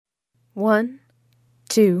1,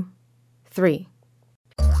 2, 3.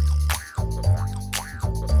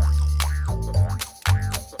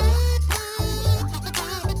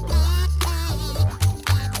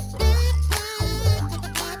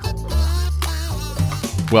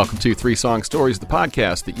 Welcome to Three Song Stories, the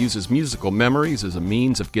podcast that uses musical memories as a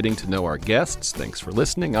means of getting to know our guests. Thanks for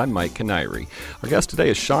listening. I'm Mike Canary. Our guest today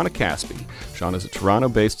is Shauna Caspi. Shauna is a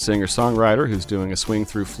Toronto-based singer-songwriter who's doing a swing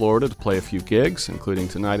through Florida to play a few gigs, including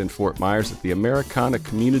tonight in Fort Myers at the Americana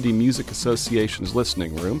Community Music Association's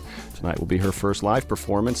Listening Room. Tonight will be her first live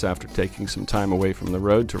performance after taking some time away from the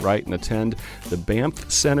road to write and attend the Banff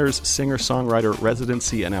Center's singer-songwriter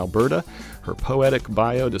residency in Alberta. Her poetic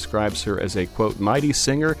bio describes her as a, quote, mighty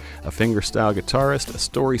singer, a fingerstyle guitarist, a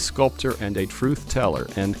story sculptor, and a truth teller,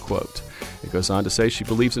 end quote. It goes on to say she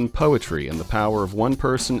believes in poetry and the power of one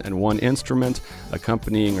person and one instrument,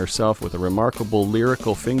 accompanying herself with a remarkable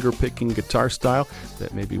lyrical finger-picking guitar style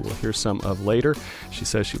that maybe we'll hear some of later. She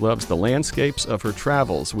says she loves the landscapes of her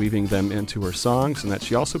travels, weaving them into her songs, and that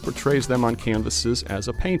she also portrays them on canvases as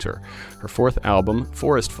a painter. Her fourth album,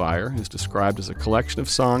 Forest Fire, is described as a collection of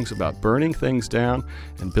songs about burning things down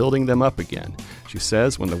and building them up again. She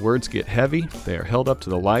says when the words get heavy, they are held up to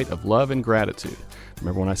the light of love and gratitude.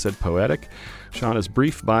 Remember when I said poetic? Shauna's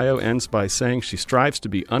brief bio ends by saying she strives to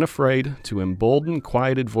be unafraid, to embolden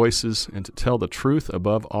quieted voices, and to tell the truth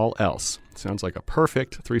above all else. Sounds like a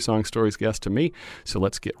perfect Three Song Stories guest to me, so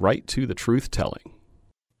let's get right to the truth-telling.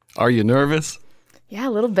 Are you nervous? Yeah, a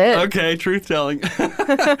little bit. Okay, truth-telling.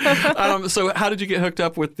 So how did you get hooked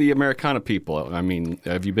up with the Americana people? I mean,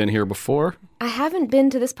 have you been here before? I haven't been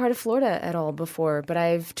to this part of Florida at all before, but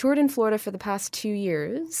I've toured in Florida for the past 2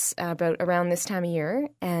 years, about around this time of year,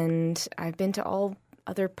 and I've been to all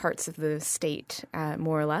other parts of the state,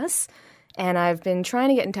 more or less. And I've been trying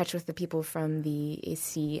to get in touch with the people from the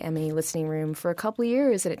ACMA listening room for a couple of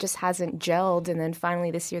years, and it just hasn't gelled. And then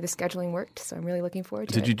finally this year the scheduling worked, so I'm really looking forward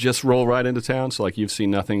to it. Did you just roll right into town? So like you've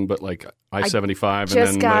seen nothing but like I-75 and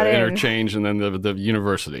then the interchange and then the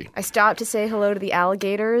university? I stopped to say hello to the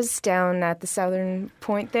alligators down at the southern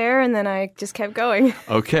point there, and then I just kept going.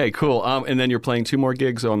 Okay, cool. And then you're playing 2 more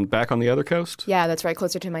gigs back on the other coast? Yeah, that's right,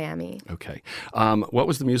 closer to Miami. Okay. What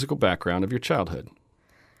was the musical background of your childhood?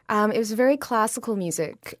 It was a very classical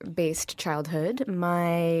music-based childhood.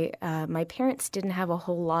 My parents didn't have a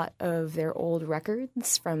whole lot of their old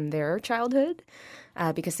records from their childhood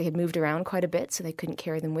because they had moved around quite a bit, so they couldn't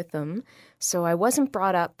carry them with them. So I wasn't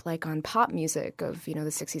brought up like on pop music of the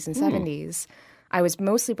 60s and 70s. I was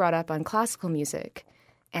mostly brought up on classical music,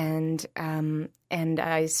 and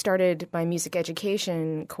I started my music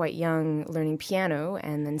education quite young, learning piano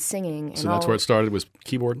and then singing. And so that's where it started, was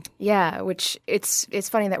keyboard? Yeah, which it's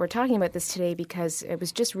funny that we're talking about this today because it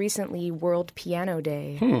was just recently World Piano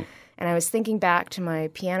Day. And I was thinking back to my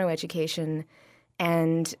piano education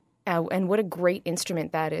and what a great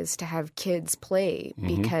instrument that is to have kids play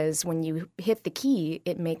because when you hit the key,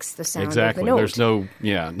 it makes the sound of the note. There's no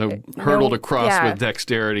hurdle to cross with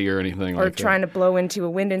dexterity or anything like that. Or trying to blow into a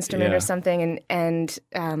wind instrument or something. And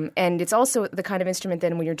it's also the kind of instrument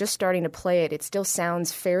then when you're just starting to play it, it still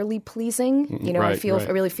sounds fairly pleasing. I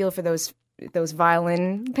really feel for those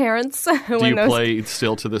violin parents. Do you play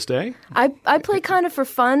still to this day? I play kind of for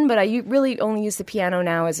fun, but I really only use the piano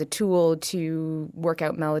now as a tool to work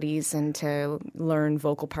out melodies and to learn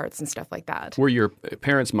vocal parts and stuff like that. Were your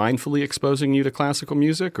parents mindfully exposing you to classical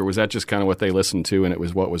music, or was that just kind of what they listened to and it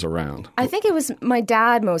was what was around? I think it was my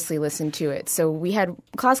dad mostly listened to it. So we had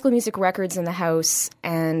classical music records in the house,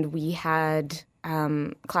 and we had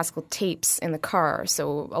classical tapes in the car.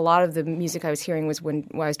 So a lot of the music I was hearing was when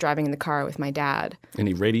I was driving in the car with my dad.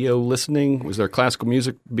 Any radio listening? Was there classical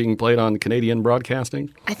music being played on Canadian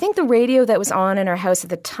broadcasting? I think the radio that was on in our house at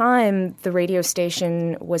the time, the radio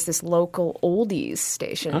station was this local oldies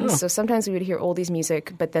station. Oh. So sometimes we would hear oldies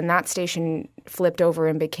music, but then that station flipped over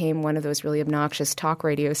and became one of those really obnoxious talk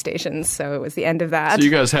radio stations. So it was the end of that. So you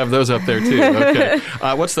guys have those up there too. Okay.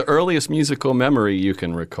 What's the earliest musical memory you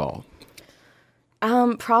can recall?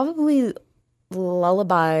 Probably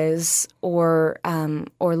lullabies or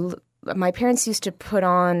my parents used to put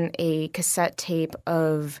on a cassette tape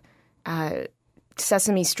of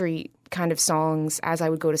Sesame Street kind of songs as I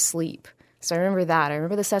would go to sleep. So I remember that. I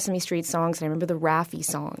remember the Sesame Street songs, and I remember the Raffi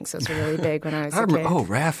songs. Those were really big when I was a kid. Oh,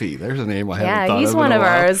 Raffi. There's a name I haven't thought of. Yeah, he's one of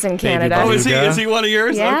ours in Canada. Oh, is he one of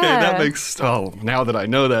yours? Yeah. Okay, that makes, now that I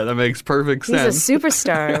know that makes perfect sense. He's a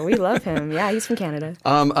superstar. We love him. Yeah, he's from Canada.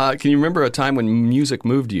 Can you remember a time when music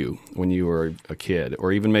moved you when you were a kid,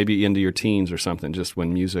 or even maybe into your teens or something, just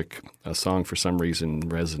when a song for some reason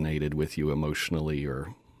resonated with you emotionally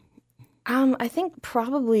or I think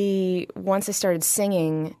probably once I started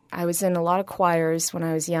singing, I was in a lot of choirs when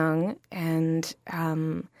I was young, and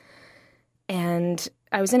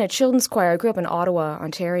I was in a children's choir. I grew up in Ottawa,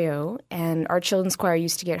 Ontario, and our children's choir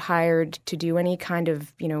used to get hired to do any kind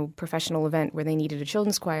of, professional event where they needed a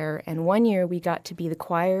children's choir. And one year we got to be the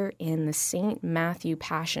choir in the St. Matthew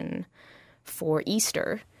Passion for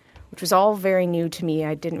Easter, which was all very new to me.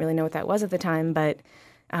 I didn't really know what that was at the time, but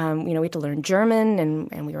we had to learn German,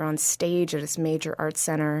 and we were on stage at this major arts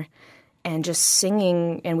center and just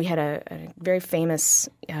singing. And we had a very famous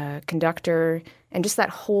conductor, and just that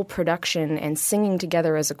whole production and singing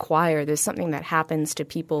together as a choir. There's something that happens to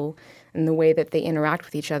people in the way that they interact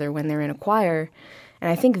with each other when they're in a choir.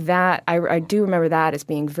 And I think that I do remember that as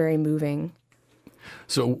being very moving.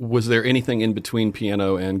 So was there anything in between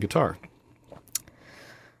piano and guitar?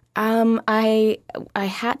 I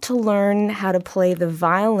had to learn how to play the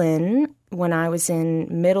violin when I was in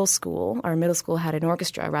middle school. Our middle school had an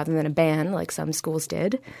orchestra rather than a band like some schools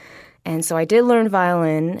did. And so I did learn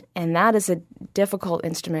violin, and that is a difficult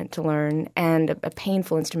instrument to learn and a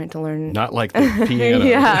painful instrument to learn. Not like the piano.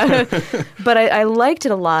 Yeah, but I liked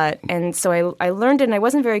it a lot, and so I learned it, and I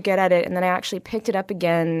wasn't very good at it, and then I actually picked it up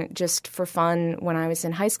again just for fun when I was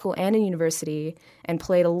in high school and in university and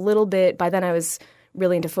played a little bit. By then I was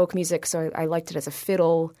really into folk music, so I liked it as a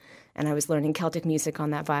fiddle, and I was learning Celtic music on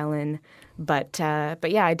that violin. But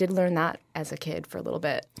yeah, I did learn that as a kid for a little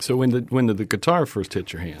bit. So when did the guitar first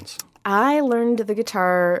hit your hands? I learned the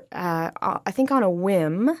guitar, I think on a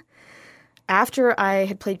whim. After I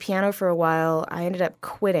had played piano for a while, I ended up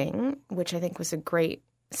quitting, which I think was a great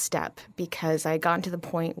step because I had gotten to the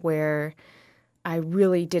point where I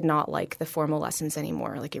really did not like the formal lessons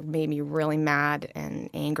anymore. Like, it made me really mad and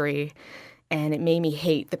angry, and it made me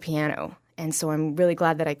hate the piano. And so I'm really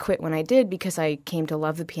glad that I quit when I did, because I came to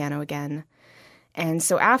love the piano again. And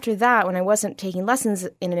so after that, when I wasn't taking lessons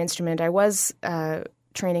in an instrument, I was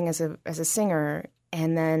training as a singer.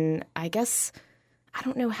 And then I guess, I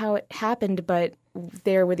don't know how it happened, but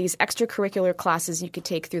there were these extracurricular classes you could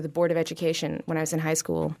take through the Board of Education when I was in high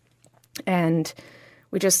school. And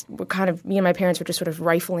we just were me and my parents were just sort of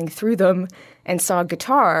rifling through them and saw a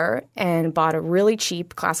guitar and bought a really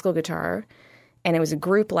cheap classical guitar. And it was a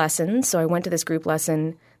group lesson, so I went to this group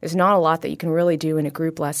lesson. There's not a lot that you can really do in a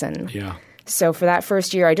group lesson. Yeah. So for that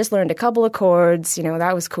first year, I just learned a couple of chords.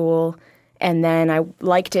 That was cool. And then I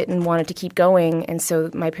liked it and wanted to keep going. And so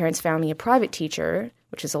my parents found me a private teacher,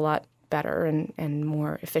 which is a lot better and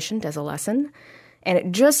more efficient as a lesson. And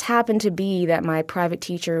it just happened to be that my private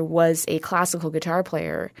teacher was a classical guitar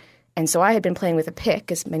player. And so I had been playing with a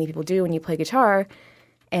pick, as many people do when you play guitar,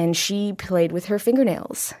 and she played with her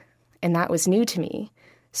fingernails. And that was new to me.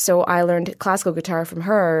 So I learned classical guitar from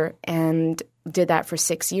her and did that for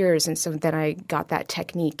 6 years. And so then I got that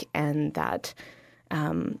technique and that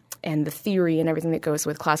and the theory and everything that goes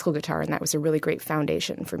with classical guitar. And that was a really great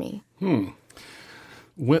foundation for me.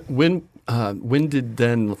 When did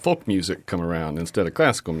then folk music come around instead of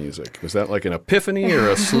classical music? Was that like an epiphany or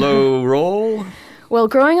a slow roll? Well,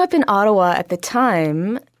 growing up in Ottawa at the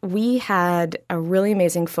time, we had a really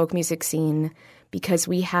amazing folk music scene because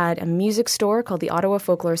we had a music store called the Ottawa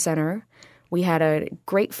Folklore Centre. We had a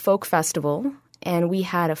great folk festival, and we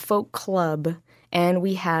had a folk club, and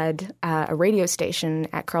we had a radio station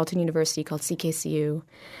at Carleton University called CKCU.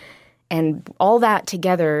 And all that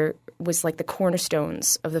together was like the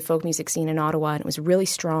cornerstones of the folk music scene in Ottawa, and it was really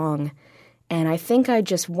strong. And I think I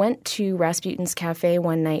just went to Rasputin's Cafe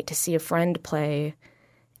one night to see a friend play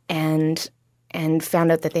and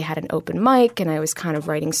found out that they had an open mic, and I was kind of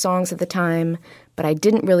writing songs at the time, but I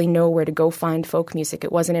didn't really know where to go find folk music.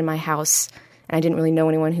 It wasn't in my house, and I didn't really know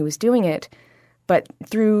anyone who was doing it. But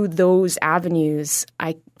through those avenues,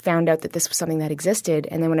 I found out that this was something that existed.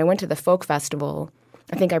 And then when I went to the folk festival,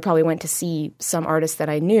 I think I probably went to see some artists that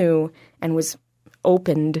I knew and was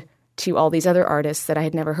opened to all these other artists that I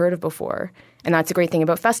had never heard of before. And that's a great thing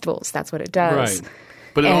about festivals. That's what it does. Right.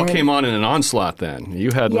 But it all came on in an onslaught then.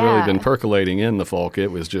 You hadn't really been percolating in the folk.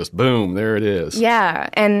 It was just boom, there it is. Yeah.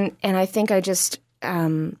 And I think I just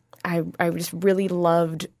I just really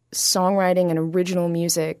loved songwriting and original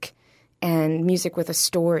music and music with a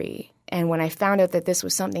story. And when I found out that this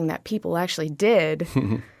was something that people actually did,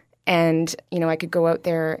 and, I could go out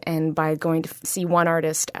there, and by going to see one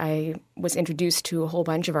artist, I was introduced to a whole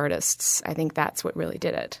bunch of artists. I think that's what really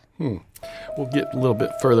did it. We'll get a little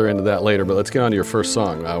bit further into that later, but let's get on to your first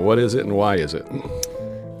song. What is it and why is it?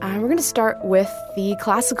 We're going to start with the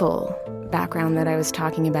classical background that I was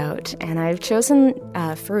talking about. And I've chosen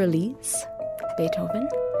Für Elise, Beethoven.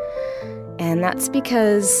 And that's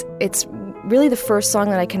because it's really the first song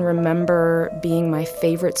that I can remember being my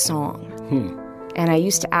favorite song. And I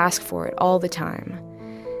used to ask for it all the time.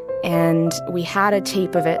 And we had a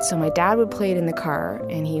tape of it, so my dad would play it in the car,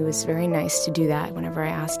 and he was very nice to do that whenever I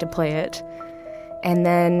asked to play it. And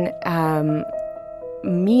then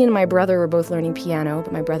me and my brother were both learning piano,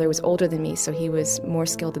 but my brother was older than me, so he was more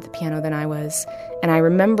skilled at the piano than I was. And I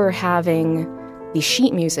remember having the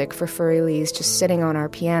sheet music for Für Elise just sitting on our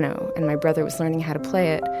piano, and my brother was learning how to play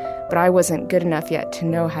it, but I wasn't good enough yet to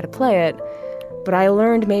know how to play it. But I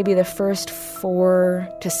learned maybe the first 4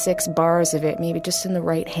 to 6 bars of it, maybe just in the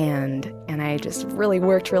right hand. And I just really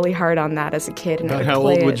worked really hard on that as a kid. And About how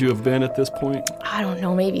old would you have been at this point? I don't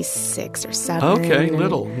know, maybe 6 or 7. Okay,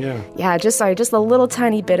 little, yeah. Yeah, just a little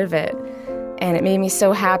tiny bit of it. And it made me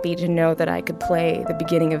so happy to know that I could play the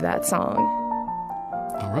beginning of that song.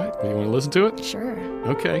 All right, you want to listen to it? Sure.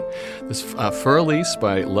 Okay. This Für Elise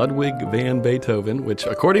by Ludwig van Beethoven, which,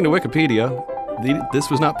 according to Wikipedia, this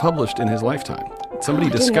was not published in his lifetime. Somebody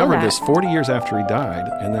discovered this 40 years after he died,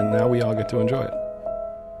 and then now we all get to enjoy it.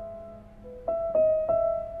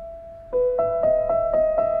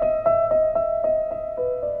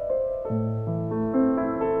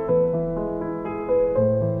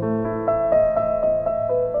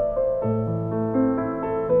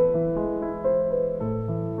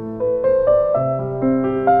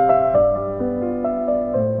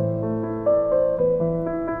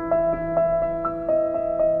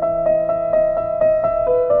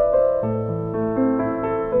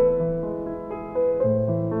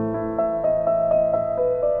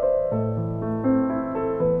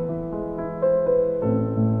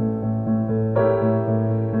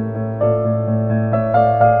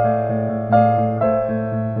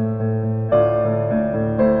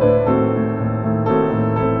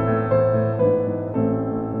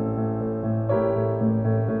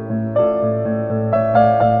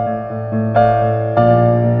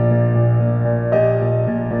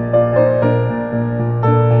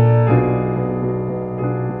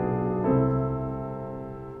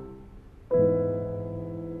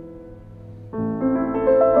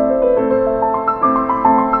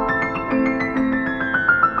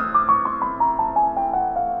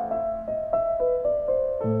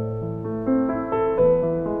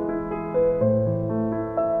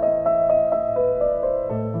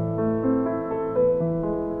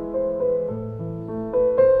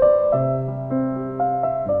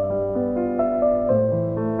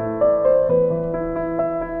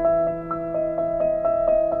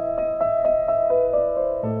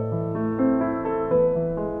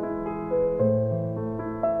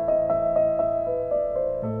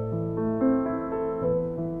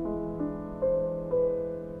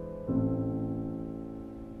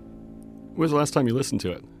 When was the last time you listened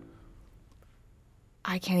to it?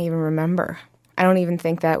 I can't even remember. I don't even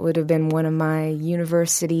think that would have been one of my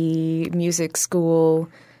university music school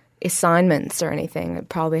assignments or anything. I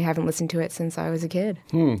probably haven't listened to it since I was a kid.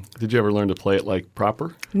 Did you ever learn to play it like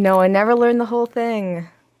proper? No, I never learned the whole thing.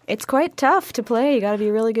 It's quite tough to play. You got to be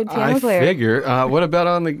a really good piano player. I figure. What about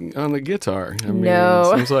on the guitar? I mean,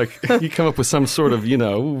 no. It seems like you come up with some sort of,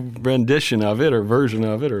 rendition of it or version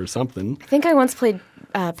of it or something. I think I once played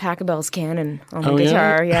Pachelbel's Canon on the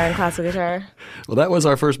guitar, in classical guitar. Well, that was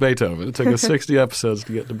our first Beethoven. It took us 60 episodes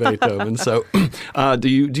to get to Beethoven. So, do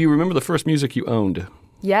you remember the first music you owned?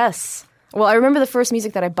 Yes. Well, I remember the first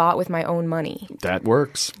music that I bought with my own money. That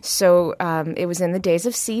works. So it was in the days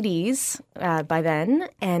of CDs by then,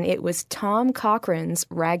 and it was Tom Cochrane's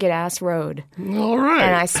Ragged Ass Road. All right.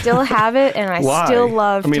 And I still have it, and I still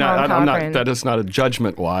love Tom Cochrane. That is not a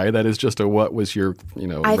judgment why. That is just what was your,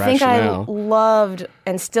 rationale. I think I loved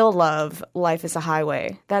and still love Life is a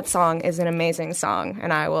Highway. That song is an amazing song,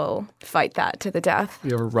 and I will fight that to the death.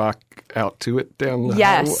 You ever rock out to it down the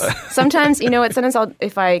Yes. highway? Sometimes,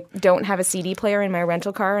 if I don't have a CD player in my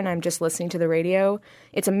rental car and I'm just listening to the radio,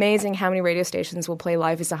 it's amazing how many radio stations will play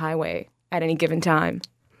Life is a Highway at any given time.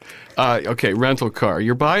 Okay, rental car.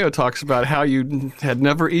 Your bio talks about how you had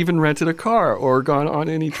never even rented a car or gone on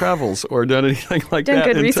any travels or done anything like that.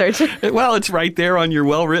 Done good research. Well, it's right there on your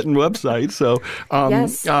well-written website. So,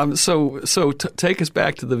 yes. So take us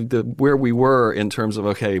back to the where we were in terms of,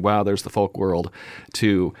 okay, wow, there's the folk world,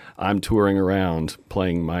 to I'm touring around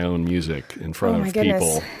playing my own music in front of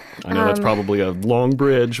people. I know that's probably a long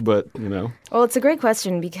bridge, but, Well, it's a great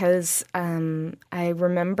question because I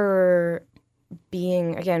remember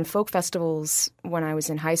being, again, folk festivals when I was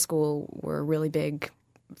in high school were a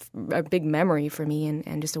big memory for me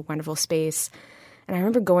and just a wonderful space. And I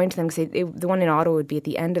remember going to them because the one in Ottawa would be at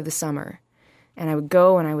the end of the summer. And I would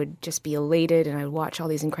go and I would just be elated and I would watch all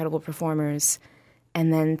these incredible performers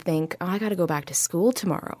and then think, I got to go back to school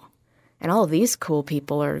tomorrow. And all of these cool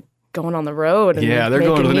people are going on the road and they're making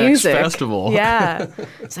going to the music. next festival. Yeah.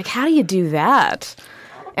 It's like, how do you do that?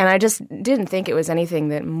 And I just didn't think it was anything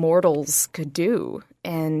that mortals could do,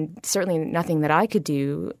 and certainly nothing that I could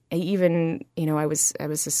do. Even, I was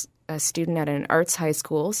a student at an arts high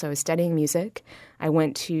school, so I was studying music. I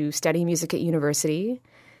went to study music at university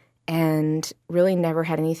and really never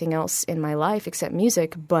had anything else in my life except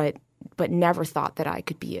music, but never thought that I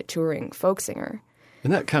could be a touring folk singer.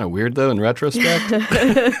 Isn't that kind of weird, though, in retrospect?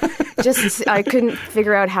 Just I couldn't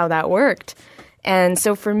figure out how that worked. And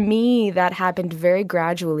so for me, that happened very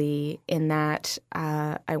gradually in that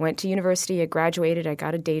I went to university, I graduated, I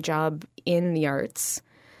got a day job in the arts,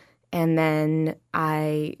 and then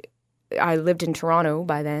I lived in Toronto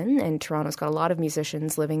by then, and Toronto's got a lot of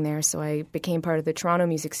musicians living there, so I became part of the Toronto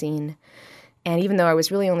music scene. And even though I was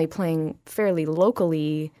really only playing fairly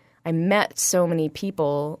locally, I met so many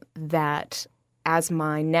people that as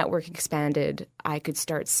my network expanded, I could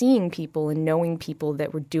start seeing people and knowing people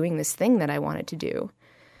that were doing this thing that I wanted to do.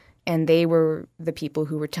 And they were the people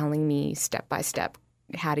who were telling me step by step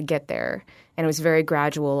how to get there. And it was very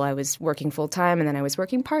gradual. I was working full-time, and then I was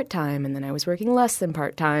working part-time, and then I was working less than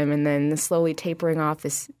part-time, and then slowly tapering off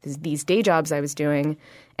these day jobs I was doing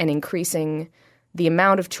and increasing the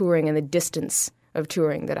amount of touring and the distance of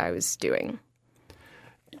touring that I was doing.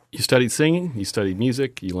 You studied singing, you studied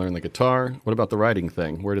music, you learned the guitar. What about the writing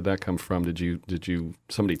thing? Where did that come from? Did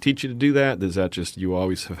somebody teach you to do that? Is that just you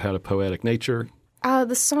always have had a poetic nature?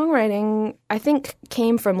 The songwriting, I think,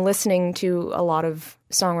 came from listening to a lot of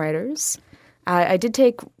songwriters. I did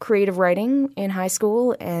take creative writing in high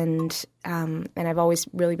school, and I've always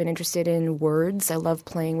really been interested in words. I love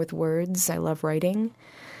playing with words. I love writing.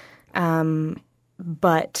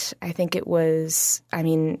 But I think it was,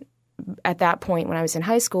 at that point when I was in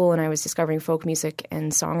high school and I was discovering folk music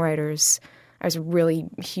and songwriters, I was a really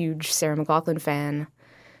huge Sarah McLachlan fan.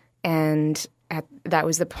 And that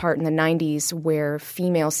was the part in the 90s where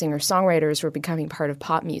female singer-songwriters were becoming part of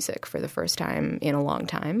pop music for the first time in a long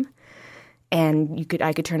time. And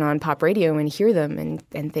I could turn on pop radio and hear them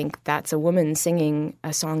and think that's a woman singing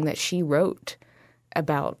a song that she wrote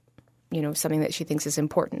about, something that she thinks is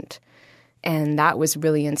important. And that was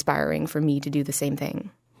really inspiring for me to do the same thing.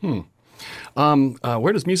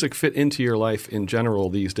 Where does music fit into your life in general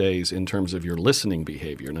these days in terms of your listening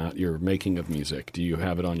behavior, not your making of music? Do you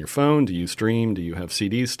have it on your phone? Do you stream? Do you have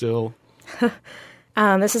CDs still?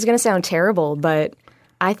 This is going to sound terrible, but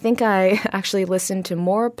I think I actually listen to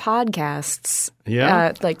more podcasts,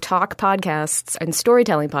 like talk podcasts and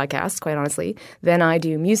storytelling podcasts, quite honestly, than I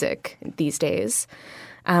do music these days.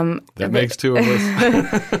 That makes two of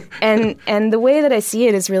us. and the way that I see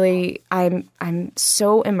it is really I'm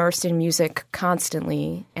so immersed in music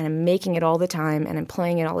constantly, and I'm making it all the time, and I'm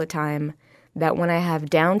playing it all the time, that when I have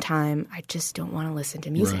downtime, I just don't want to listen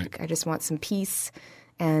to music. Right. I just want some peace,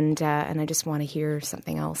 and I just want to hear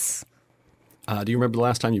something else. Do you remember the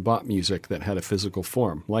last time you bought music that had a physical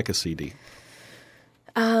form, like a CD?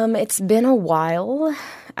 It's been a while.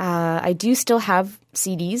 I do still have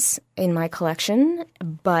CDs in my collection,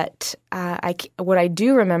 but what I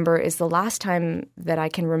do remember is the last time that I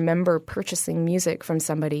can remember purchasing music from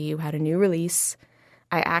somebody who had a new release.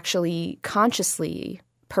 I actually consciously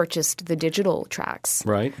purchased the digital tracks,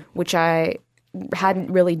 right? Which I hadn't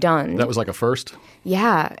really done. That was like a first?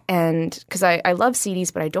 Yeah, and because I love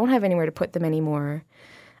CDs, but I don't have anywhere to put them anymore.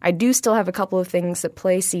 I do still have a couple of things that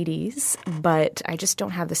play CDs, but I just don't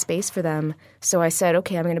have the space for them. So I said,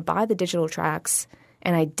 okay, I'm going to buy the digital tracks.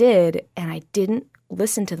 And I did, and I didn't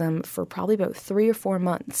listen to them for probably about 3 or 4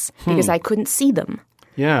 months because I couldn't see them.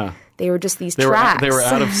 Yeah. They were just these tracks. They were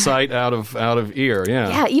out of sight, out of ear, yeah.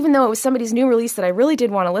 Yeah, even though it was somebody's new release that I really did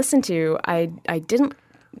want to listen to, I didn't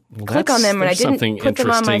click on them, and I didn't put them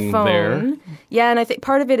on my phone. There. Yeah, and I think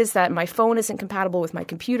part of it is that my phone isn't compatible with my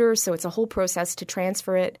computer, so it's a whole process to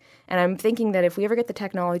transfer it. And I'm thinking that if we ever get the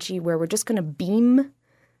technology where we're just going to beam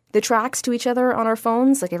the tracks to each other on our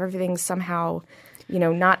phones, like if everything's somehow,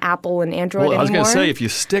 not Apple and Android anymore. Well, I was going to say, if you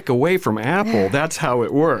stick away from Apple, that's how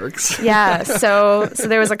it works. Yeah, so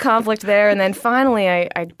there was a conflict there. And then finally I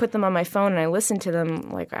put them on my phone and I listened to them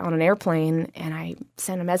like on an airplane, and I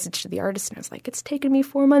sent a message to the artist and I was like, it's taken me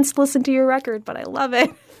 4 months to listen to your record, but I love it.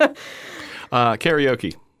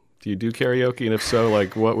 Karaoke. Do you do karaoke? And if so,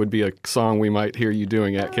 like what would be a song we might hear you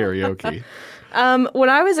doing at karaoke? When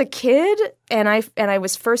I was a kid and I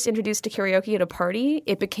was first introduced to karaoke at a party,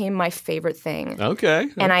 it became my favorite thing. Okay.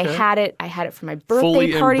 And I had it for my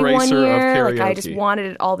birthday party one year. Like I just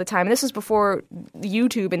wanted it all the time. And this was before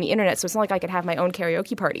YouTube and the internet, so it's not like I could have my own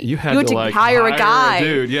karaoke party. You had to hire a guy. A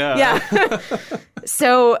dude, yeah. Yeah.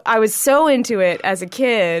 So I was so into it as a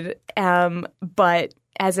kid, but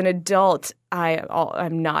as an adult,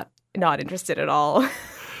 I'm not interested at all.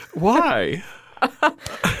 Why?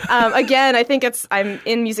 Again, I think I'm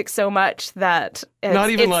in music so much that not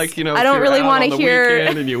even like, you know, I don't really want to hear.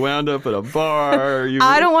 Weekend and you wound up at a bar.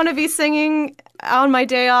 I don't want to be singing on my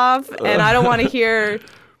day off, and I don't want to hear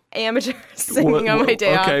amateurs singing on my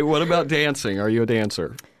day off. Okay, what about dancing? Are you a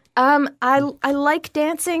dancer? I like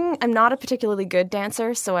dancing. I'm not a particularly good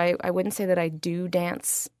dancer, so I wouldn't say that I do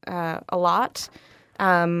dance a lot.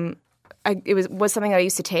 It was something I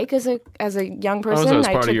used to take as a young person. So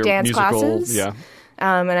I took dance classes. Yeah.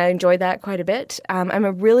 And I enjoyed that quite a bit. I'm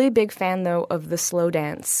a really big fan, though, of the slow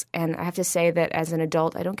dance. And I have to say that as an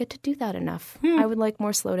adult, I don't get to do that enough. I would like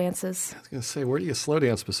more slow dances. I was going to say, where do you slow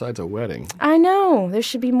dance besides a wedding? I know. There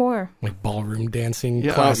should be more. Like ballroom dancing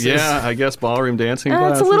classes? Yeah, I guess ballroom dancing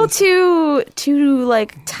classes. It's a little too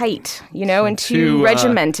like, tight, you know, and too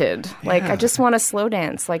regimented. Like, I just want to slow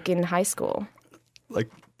dance, like in high school. Like...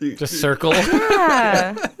 Just circle.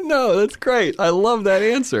 Yeah. No, that's great. I love that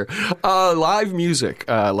answer. Live music,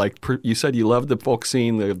 you said you love the folk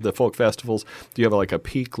scene, the folk festivals. Do you have like a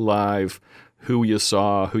peak live, who you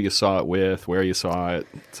saw it with, where you saw it,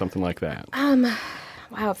 something like that?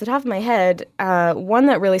 Wow, off the top of my head, one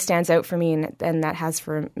that really stands out for me, and that has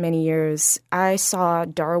for many years, I saw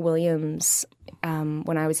Dar Williams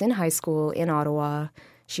when I was in high school in Ottawa.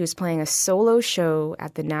 She was playing a solo show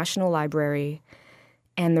at the National Library.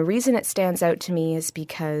 And the reason it stands out to me is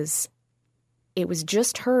because it was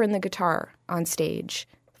just her and the guitar on stage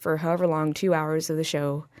for however long, 2 hours of the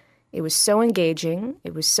show. It was so engaging.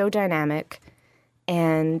 It was so dynamic.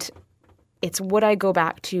 And it's what I go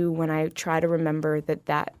back to when I try to remember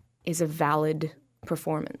that is a valid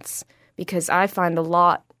performance. Because I find a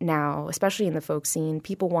lot now, especially in the folk scene,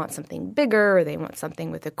 people want something bigger or they want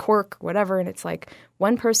something with a quirk or whatever. And it's like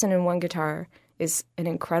one person and one guitar is an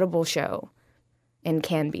incredible show. And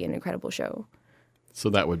can be an incredible show.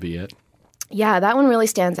 So that would be it? Yeah, that one really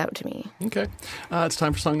stands out to me. Okay. It's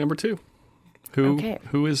time for song number 2.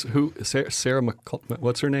 Who is Sarah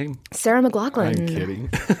what's her name? Sarah McLachlan. I'm kidding.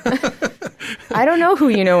 I don't know who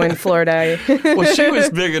you know in Florida. Well, she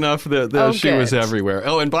was big enough that she was good. everywhere.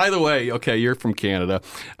 Oh, and by the way, okay, you're from Canada.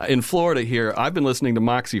 In Florida here, I've been listening to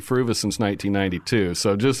Moxie Früvous since 1992.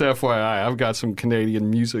 So just FYI, I've got some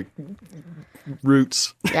Canadian music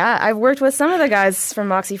roots. Yeah, I've worked with some of the guys from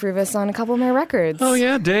Moxie Früvous on a couple of my records. Oh,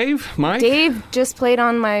 yeah, Dave, Mike? Dave just played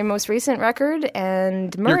on my most recent record,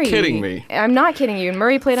 and Murray. You're kidding me. I'm not kidding you.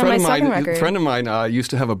 Murray played on my second record. A friend of mine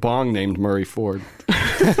used to have a bong named Murray Ford.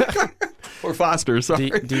 Or Foster,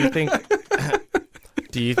 sorry. Do you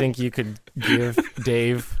think you could give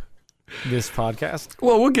Dave this podcast?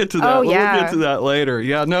 Well, we'll get to that. Oh, yeah. We'll get to that later.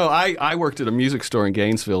 Yeah, no, I worked at a music store in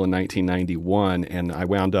Gainesville in 1991, and I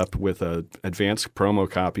wound up with an advanced promo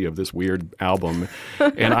copy of this weird album.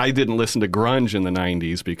 And I didn't listen to grunge in the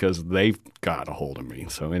 90s because they got a hold of me.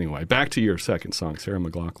 So anyway, back to your second song, Sarah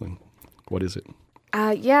McLachlan. What is it?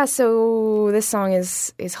 So this song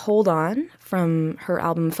is Hold On from her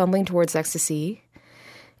album Fumbling Towards Ecstasy,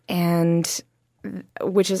 and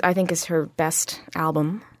which I think is her best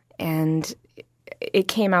album. And it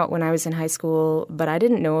came out when I was in high school, but I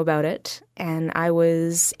didn't know about it. And I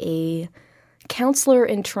was a counselor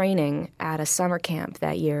in training at a summer camp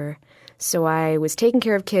that year. So I was taking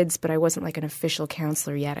care of kids, but I wasn't like an official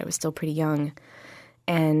counselor yet. I was still pretty young.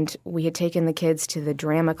 And we had taken the kids to the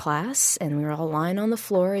drama class, and we were all lying on the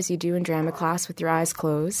floor, as you do in drama class, with your eyes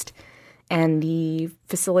closed. And the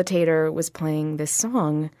facilitator was playing this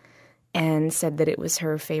song and said that it was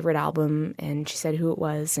her favorite album, and she said who it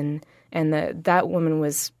was, and that woman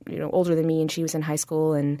was, older than me, and she was in high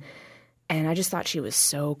school, and I just thought she was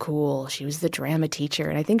so cool. She was the drama teacher,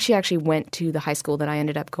 and I think she actually went to the high school that I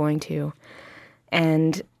ended up going to.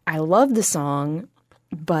 And I loved the song,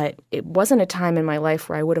 but it wasn't a time in my life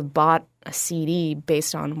where I would have bought a CD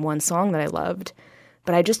based on one song that I loved.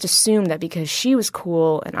 But I just assumed that because she was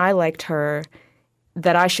cool and I liked her,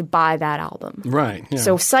 that I should buy that album. Right. Yeah.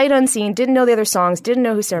 So sight unseen, didn't know the other songs, didn't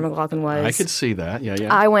know who Sarah McLachlan was. I could see that. Yeah.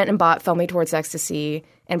 I went and bought Fumbling Towards Ecstasy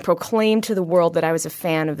and proclaimed to the world that I was a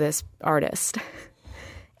fan of this artist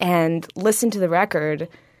and listened to the record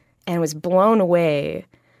and was blown away.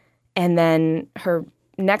 And then her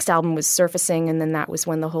next album was Surfacing, and then that was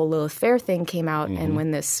when the whole Lilith Fair thing came out, and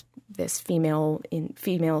when this female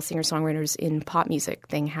singer-songwriters in pop music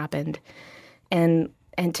thing happened. And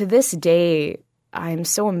to this day, I'm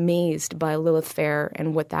so amazed by Lilith Fair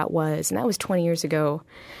and what that was. And that was 20 years ago.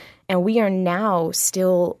 And we are now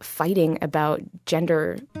still fighting about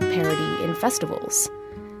gender parity in festivals.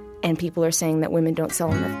 and people are saying that women don't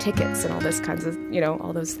sell enough tickets and all this kinds of,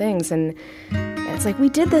 all those things. And it's like, we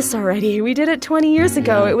did this already. We did it 20 years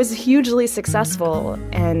ago. Yeah. It was hugely successful.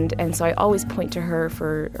 And so I always point to her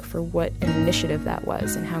for what an initiative that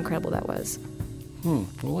was and how incredible that was. Well,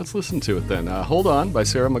 let's listen to it then. Hold On by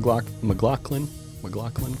Sarah McLachlan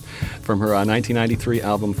from her 1993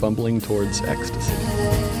 album Fumbling Towards Ecstasy.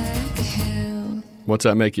 What's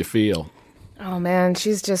that make you feel? Oh, man,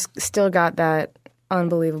 she's just still got that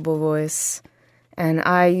unbelievable voice. And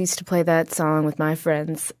I used to play that song with my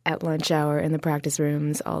friends at lunch hour in the practice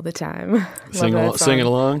rooms all the time. Singing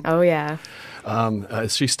along? Oh, yeah.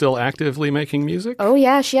 Is she still actively making music? Oh,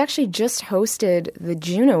 yeah. She actually just hosted the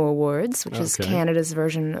Juno Awards, which is Canada's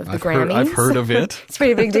version of the Grammys. I've heard of it. It's a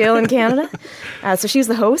pretty big deal in Canada. So she's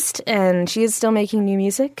the host, and she is still making new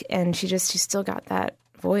music, and she's still got that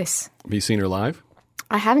voice. Have you seen her live?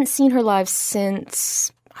 I haven't seen her live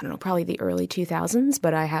since, I don't know, probably the early 2000s,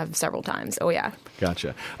 but I have several times. Oh, yeah.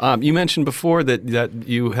 Gotcha. You mentioned before that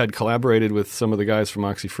you had collaborated with some of the guys from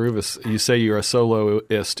Oxy Früvous. You say you're a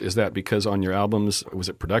soloist. Is that because on your albums, was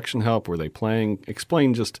it production help? Were they playing?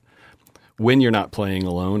 Explain just when you're not playing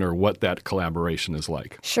alone or what that collaboration is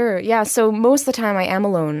like. Sure. Yeah. So most of the time I am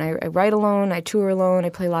alone. I write alone. I tour alone. I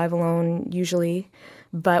play live alone usually.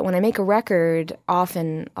 But when I make a record,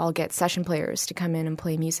 often I'll get session players to come in and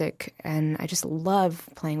play music, and I just love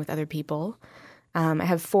playing with other people. I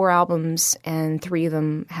have 4 albums, and 3 of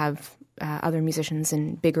them have other musicians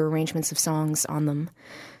and bigger arrangements of songs on them.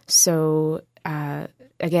 So,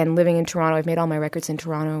 again, living in Toronto, I've made all my records in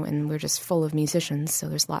Toronto, and we're just full of musicians, so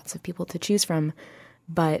there's lots of people to choose from.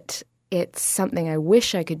 But it's something I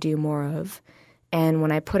wish I could do more of. And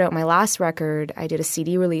when I put out my last record, I did a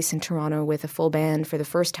CD release in Toronto with a full band for the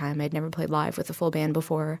first time. I'd never played live with a full band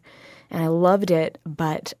before. And I loved it,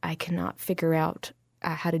 but I cannot figure out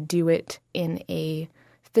how to do it in a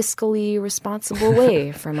fiscally responsible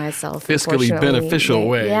way for myself. Fiscally beneficial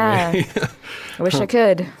way. Yeah. I wish I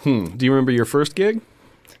could. Do you remember your first gig?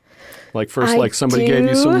 Like somebody gave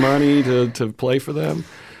you some money to play for them?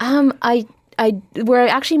 Where I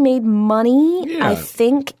actually made money, Yeah. I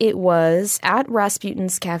think it was at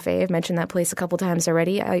Rasputin's Cafe. I've mentioned that place a couple times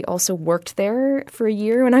already. I also worked there for a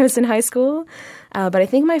year when I was in high school. But I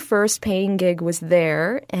think my first paying gig was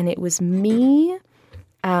there, and it was me,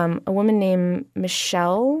 a woman named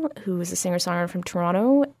Michelle, who was a singer-songwriter from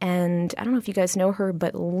Toronto, and I don't know if you guys know her,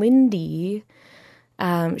 but Lindy.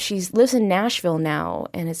 She lives in Nashville now,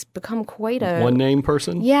 and has become quite a... One-name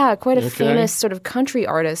person? Yeah, quite a famous sort of country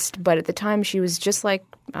artist. But at the time, she was just like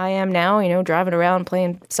I am now, driving around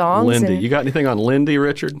playing songs. Lindy. You got anything on Lindy,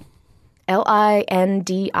 Richard?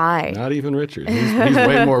 Lindi. Not even Richard. He's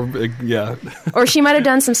way more... yeah. Or she might have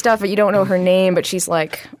done some stuff, but you don't know her name, but she's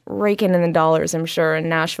like raking in the dollars, I'm sure, in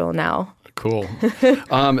Nashville now. Cool.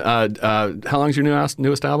 How long's your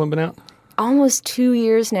newest album been out? Almost 2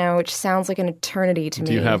 years now, which sounds like an eternity to me.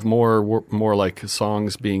 Do you have more like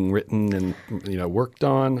songs being written and worked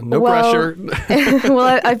on? No pressure.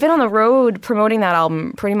 Well, I've been on the road promoting that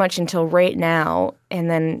album pretty much until right now, and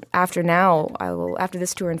then after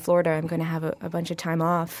this tour in Florida, I'm going to have a bunch of time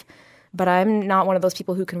off. But I'm not one of those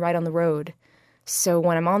people who can write on the road. So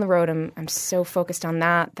when I'm on the road, I'm so focused on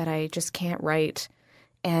that I just can't write.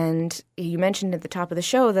 And you mentioned at the top of the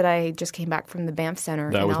show that I just came back from the Banff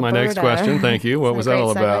Center. That was my next question. Thank you. What was that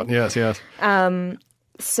all about? Yes.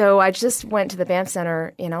 So I just went to the Banff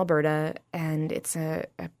Center in Alberta, and it's a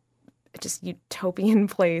just utopian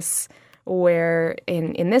place where,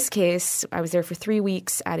 in this case, I was there for 3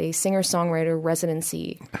 weeks at a singer-songwriter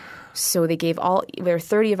residency. So there were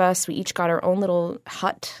 30 of us. We each got our own little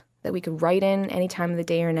hut that we could write in any time of the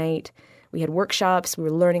day or night. We had workshops. We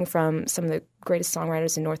were learning from some of the greatest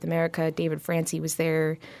songwriters in North America. David Francie was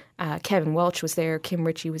there. Kevin Welch was there. Kim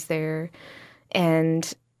Ritchie was there. And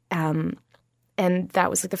that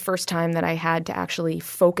was like the first time that I had to actually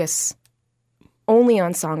focus only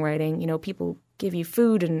on songwriting. People give you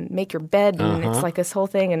food and make your bed, and it's like this whole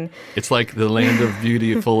thing. And it's like the land of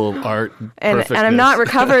beautiful art. And I'm not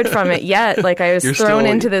recovered from it yet. Like I was thrown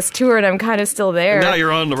into this tour, and I'm kind of still there. And now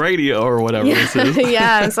you're on the radio or whatever this is.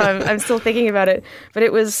 Yeah, and so I'm still thinking about it. But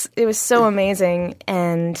it was so amazing,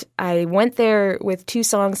 and I went there with 2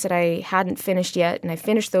 songs that I hadn't finished yet, and I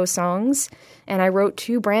finished those songs, and I wrote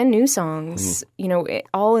 2 brand new songs.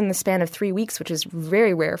 All in the span of 3 weeks, which is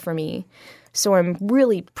very rare for me. So I'm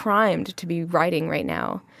really primed to be writing right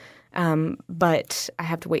now. But I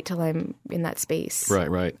have to wait till I'm in that space.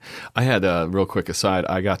 Right. I had a real quick aside.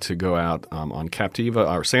 I got to go out on Captiva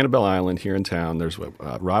or Sanibel Island here in town. There's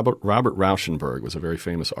Robert Rauschenberg was a very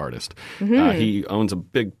famous artist. He owns a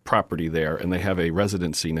big property there, and they have a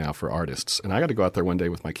residency now for artists. And I got to go out there one day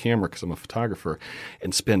with my camera because I'm a photographer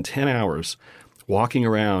and spend 10 hours walking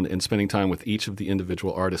around and spending time with each of the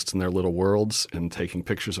individual artists in their little worlds and taking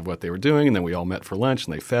pictures of what they were doing. And then we all met for lunch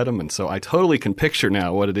and they fed them. And so I totally can picture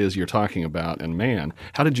now what it is you're talking about. And man,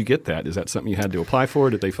 how did you get that? Is that something you had to apply for?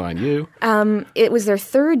 Did they find you? It was their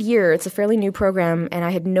third year. It's a fairly new program. And I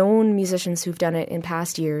had known musicians who've done it in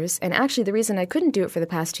past years. And actually the reason I couldn't do it for the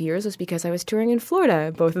past 2 years was because I was touring in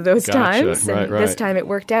Florida both of those times. Right. This time it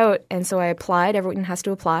worked out. And so I applied. Everyone has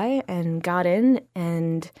to apply and got in.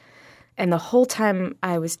 And the whole time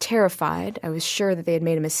I was terrified. I was sure that they had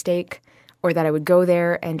made a mistake or that I would go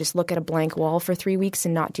there and just look at a blank wall for 3 weeks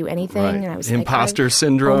and not do anything. Right. And I was imposter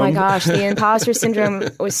syndrome. Oh my gosh, the imposter syndrome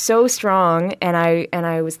was so strong. And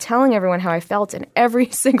I was telling everyone how I felt, and every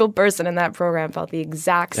single person in that program felt the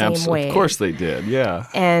exact same way. Of course they did, yeah.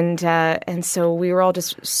 And so we were all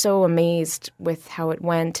just so amazed with how it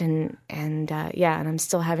went, and I'm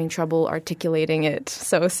still having trouble articulating it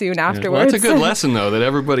so soon afterwards. Well, that's a good lesson, though, that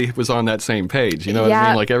everybody was on that same page. You know what I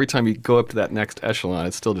mean? Like every time you go up to that next echelon,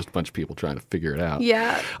 it's still just a bunch of people trying to figure it out.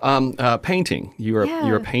 Yeah. Painting. You're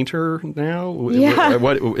a painter now? Yeah.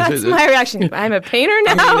 That's my reaction. I'm a painter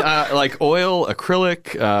now? I mean, like oil,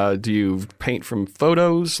 acrylic. Do you paint from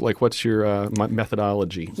photos? Like what's your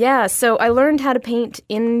methodology? Yeah. So I learned how to paint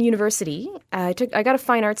in university. I got a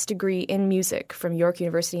fine arts degree in music from York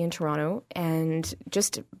University in Toronto. And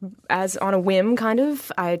just as on a whim, kind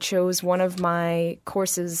of, I chose one of my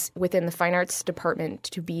courses within the fine arts department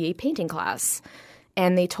to be a painting class.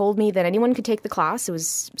 And they told me that anyone could take the class. It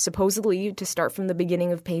was supposedly to start from the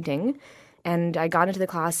beginning of painting. And I got into the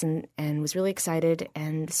class and was really excited,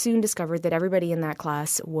 and soon discovered that everybody in that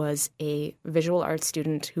class was a visual arts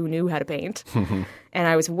student who knew how to paint. And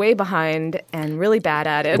I was way behind and really bad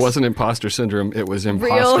at it. It wasn't imposter syndrome. It was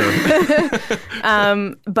imposter.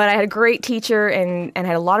 But I had a great teacher and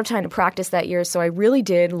had a lot of time to practice that year. So I really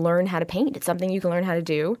did learn how to paint. It's something you can learn how to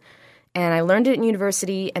do. And I learned it in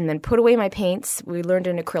university and then put away my paints. We learned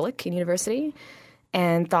in acrylic in university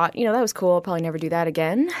and thought, that was cool. I'll probably never do that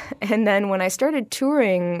again. And then when I started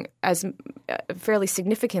touring as fairly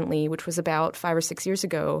significantly, which was about 5 or 6 years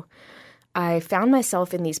ago, I found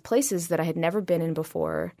myself in these places that I had never been in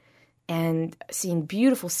before and seeing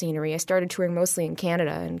beautiful scenery. I started touring mostly in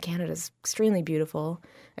Canada, and Canada's extremely beautiful.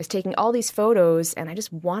 I was taking all these photos, and I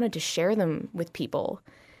just wanted to share them with people.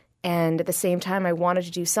 And at the same time, I wanted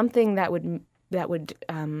to do something that would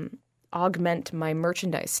augment my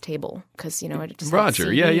merchandise table because I just had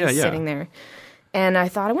CDs sitting there. And I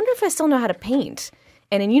thought, I wonder if I still know how to paint.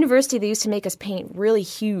 And in university, they used to make us paint really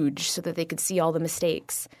huge so that they could see all the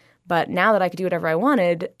mistakes. But now that I could do whatever I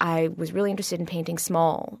wanted, I was really interested in painting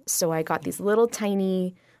small. So I got these little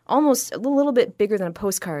tiny, almost a little bit bigger than a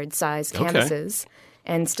postcard size canvases,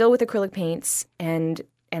 and still with acrylic paints, and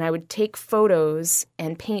I would take photos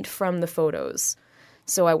and paint from the photos.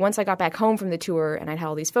 So once I got back home from the tour and I'd had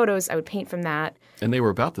all these photos, I would paint from that. And they were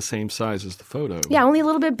about the same size as the photo. Yeah, only a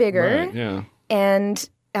little bit bigger. Right, yeah. And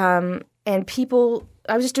people,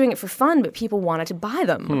 I was just doing it for fun, but people wanted to buy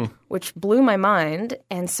them, which blew my mind.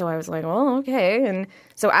 And so I was like, well, okay. And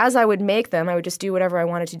so as I would make them, I would just do whatever I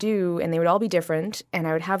wanted to do, and they would all be different. And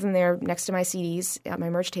I would have them there next to my CDs at my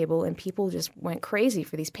merch table, and people just went crazy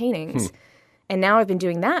for these paintings. And now I've been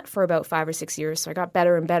doing that for about 5 or 6 years, so I got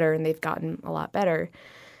better and better, and they've gotten a lot better.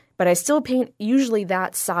 But I still paint usually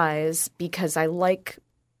that size because I like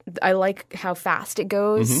how fast it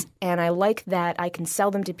goes, and I like that I can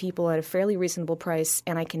sell them to people at a fairly reasonable price,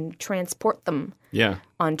 and I can transport them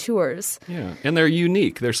on tours. Yeah, and they're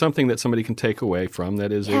unique. They're something that somebody can take away from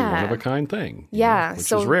that is a one-of-a-kind thing. Which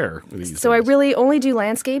is rare these days. I really only do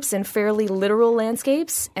landscapes and fairly literal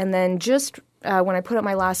landscapes, and then just when I put up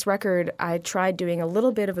my last record, I tried doing a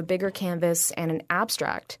little bit of a bigger canvas and an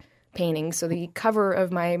abstract painting. So the cover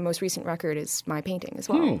of my most recent record is my painting as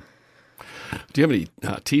well. Do you have any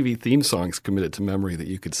TV theme songs committed to memory that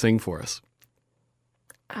you could sing for us?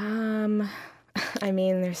 I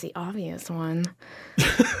mean, there's the obvious one.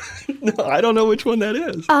 No, I don't know which one that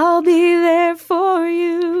is. I'll be there for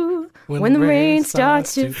you when the rain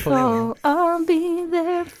starts to fall. I'll be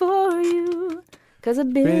there for you 'cause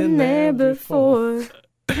I've been there before.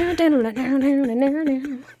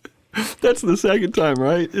 That's the second time,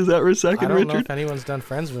 right? Is that our second, Richard? I don't know if anyone's done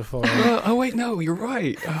Friends before. Oh, wait, no, you're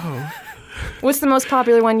right. Oh. What's the most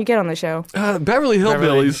popular one you get on the show? Beverly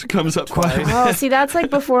Hillbillies comes up quite. Oh, see, that's like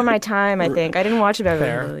before my time, I think. I didn't watch Beverly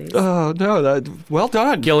Fair. Hillbillies. Oh no! Well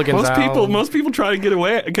done. Gilligan's Island. Most people try to get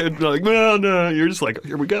away. Like, no. You're just like,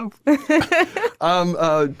 here we go.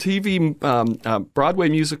 TV, Broadway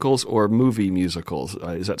musicals or movie musicals.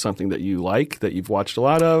 Is that something that you like? That you've watched a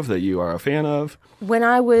lot of? That you are a fan of? When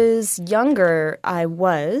I was younger, I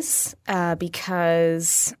was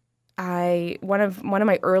because one of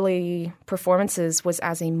my early performances was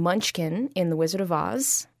as a Munchkin in The Wizard of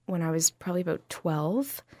Oz when I was probably about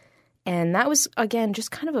 12. And that was, again, just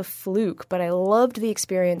kind of a fluke, but I loved the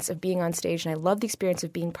experience of being on stage, and I loved the experience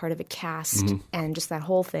of being part of a cast and just that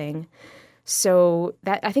whole thing. So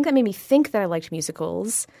I think that made me think that I liked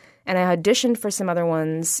musicals, and I auditioned for some other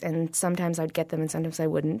ones, and sometimes I'd get them and sometimes I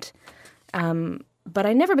wouldn't. But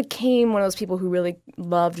I never became one of those people who really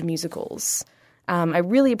loved musicals. I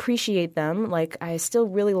really appreciate them. Like, I still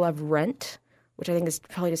really love Rent, which I think is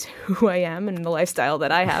probably just who I am, and the lifestyle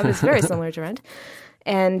that I have is very similar to Rent.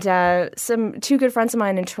 And two good friends of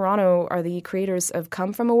mine in Toronto are the creators of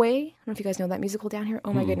Come From Away. I don't know if you guys know that musical down here.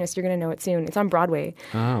 Oh my goodness, you're going to know it soon. It's on Broadway.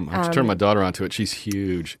 I have to turn my daughter onto it. She's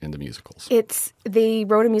huge into musicals. They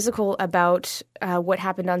wrote a musical about what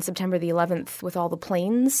happened on September the 11th with all the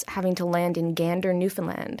planes having to land in Gander,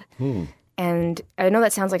 Newfoundland. And I know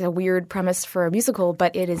that sounds like a weird premise for a musical,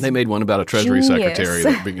 but it is. They made one about a Treasury genius.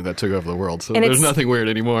 Secretary that took over the world, so And there's nothing weird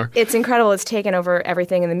anymore. It's incredible. It's taken over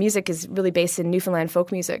everything, and the music is really based in Newfoundland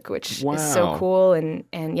folk music, which is so cool. And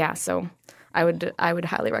yeah, so I would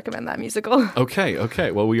highly recommend that musical. Okay.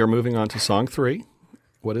 Well, we are moving on to song 3.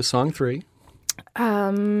 What is song 3?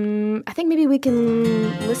 I think maybe we can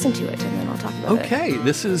listen to it and then I'll talk about it. Okay,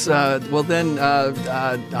 this is, I'll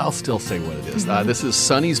still say what it is. This is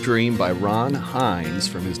Sonny's Dream by Ron Hines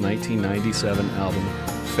from his 1997 album,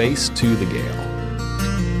 Face to the Gale.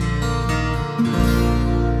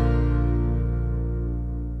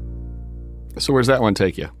 So where's that one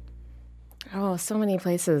take you? Oh, so many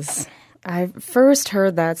places. I first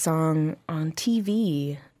heard that song on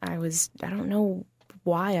TV. I don't know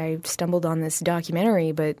why I stumbled on this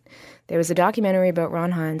documentary, but there was a documentary about Ron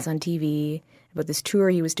Hines on TV about this tour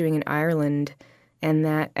he was doing in Ireland, and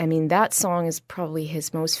that song is probably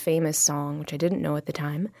his most famous song, which I didn't know at the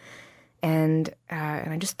time, and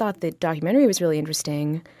I just thought the documentary was really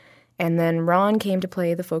interesting. And then Ron came to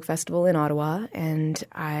play the folk festival in Ottawa, and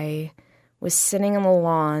I was sitting on the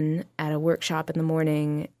lawn at a workshop in the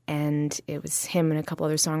morning, and it was him and a couple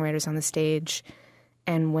other songwriters on the stage.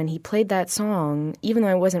 And when he played that song, even though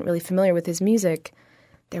I wasn't really familiar with his music,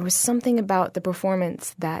 there was something about the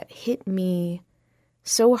performance that hit me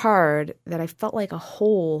so hard that I felt like a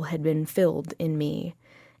hole had been filled in me.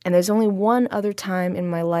 And there's only one other time in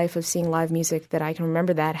my life of seeing live music that I can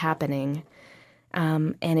remember that happening.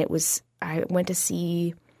 And it was, I went to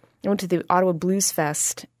the Ottawa Blues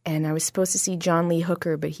Fest, and I was supposed to see John Lee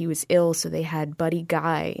Hooker, but he was ill, so they had Buddy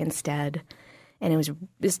Guy instead. And it was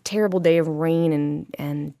this terrible day of rain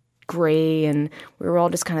and gray, and we were all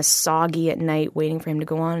just kind of soggy at night waiting for him to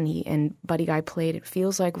go on. And Buddy Guy played It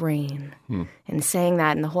Feels Like Rain and sang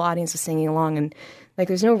that, and the whole audience was singing along. And like,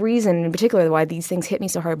 there's no reason in particular why these things hit me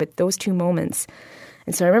so hard, but those two moments.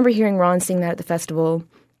 And so I remember hearing Ron sing that at the festival,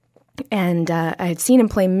 and I had seen him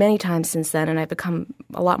play many times since then, and I've become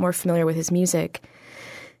a lot more familiar with his music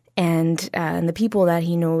and the people that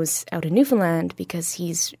he knows out in Newfoundland, because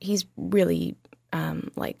he's really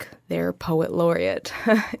like their poet laureate.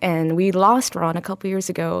 And we lost Ron a couple years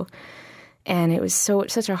ago, and it was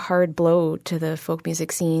such a hard blow to the folk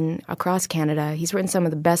music scene across Canada. He's written some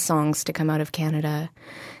of the best songs to come out of Canada,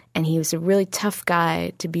 and he was a really tough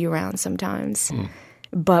guy to be around sometimes.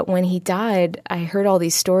 But when he died, I heard all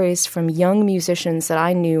these stories from young musicians that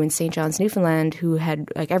I knew in St. John's, Newfoundland, who had,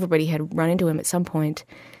 like, everybody had run into him at some point,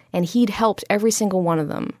 and he'd helped every single one of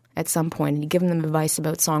them at some point, and he'd given them advice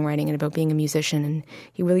about songwriting and about being a musician, and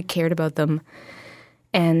he really cared about them.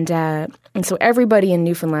 And so everybody in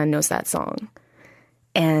Newfoundland knows that song.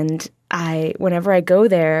 And whenever I go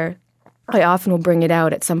there, I often will bring it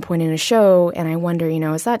out at some point in a show, and I wonder,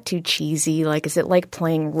 is that too cheesy? Like, is it like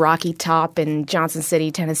playing Rocky Top in Johnson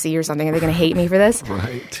City, Tennessee or something? Are they going to hate me for this?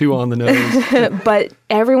 Right, too on the nose. But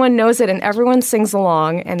everyone knows it, and everyone sings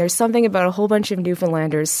along, and there's something about a whole bunch of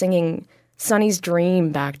Newfoundlanders singing Sonny's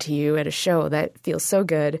Dream back to you at a show that feels so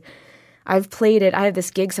good. I've played it. I have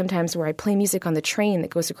this gig sometimes where I play music on the train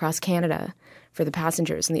that goes across Canada for the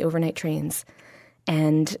passengers and the overnight trains.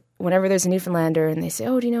 And whenever there's a Newfoundlander and they say,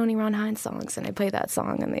 "Oh, do you know any Ron Hines songs?" and I play that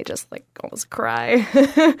song, and they just like almost cry.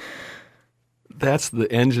 That's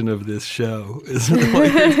the engine of this show, is the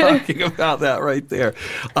way you're talking about that right there.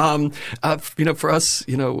 For us,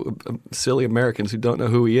 silly Americans who don't know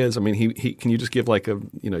who he is, I mean, he can you just give like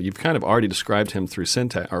you've kind of already described him through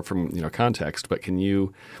syntax or from, context, but can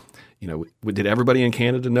you, did everybody in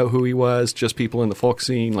Canada know who he was? Just people in the folk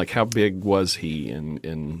scene? Like, how big was he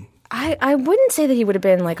in I wouldn't say that he would have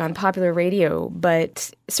been like on popular radio, but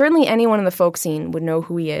certainly anyone in the folk scene would know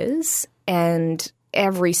who he is, and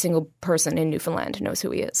every single person in Newfoundland knows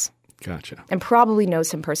who he is. Gotcha. And probably knows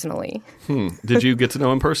him personally. Did you get to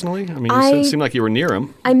know him personally? I mean, it seemed like you were near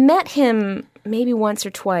him. I met him maybe once or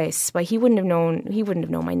twice, but he wouldn't have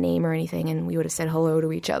known my name or anything, and we would have said hello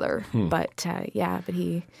to each other. But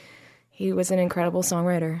he was an incredible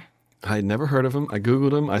songwriter. I had never heard of him. I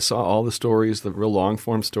Googled him. I saw all the stories, the real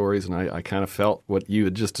long-form stories, and I kind of felt what you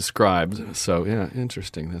had just described. So, yeah,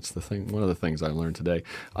 interesting. That's the thing. One of the things I learned today.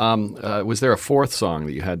 Was there a fourth song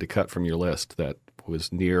that you had to cut from your list that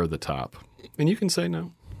was near the top? And you can say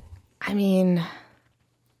no. I mean,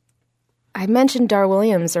 I mentioned Dar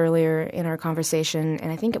Williams earlier in our conversation,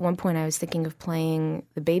 and I think at one point I was thinking of playing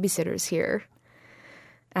The Babysitters here.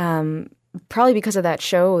 Probably because of that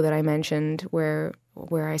show that I mentioned where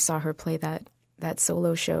I saw her play that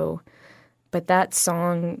solo show. But that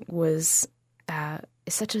song was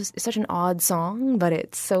is such an odd song, but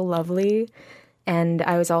it's so lovely. And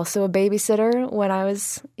I was also a babysitter when I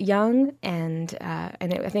was young, and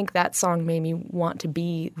I think that song made me want to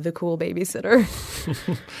be the cool babysitter.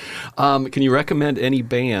 Can you recommend any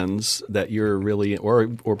bands that you're really,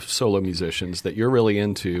 or solo musicians that you're really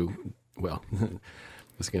into? Well,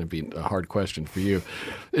 it's going to be a hard question for you.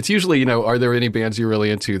 It's usually, are there any bands you're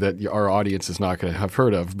really into that our audience is not going to have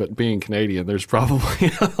heard of? But being Canadian, there's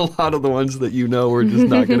probably a lot of the ones that we're just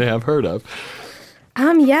not going to have heard of.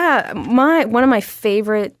 One of my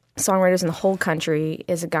favorite songwriters in the whole country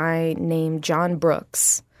is a guy named John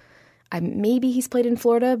Brooks. Maybe he's played in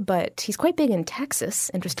Florida, but he's quite big in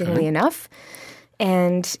Texas, interestingly enough.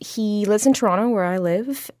 And he lives in Toronto, where I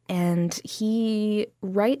live, and he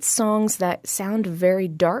writes songs that sound very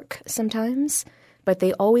dark sometimes, but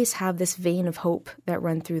they always have this vein of hope that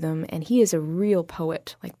run through them. And he is a real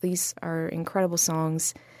poet. Like, these are incredible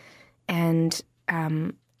songs, and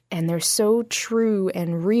they're so true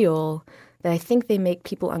and real that I think they make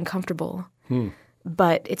people uncomfortable.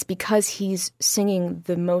 But it's because he's singing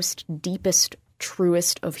the most deepest,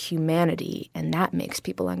 truest of humanity, and that makes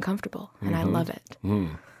people uncomfortable, and I love it.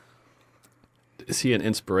 Is he an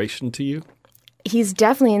inspiration to you? He's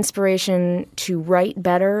definitely inspiration to write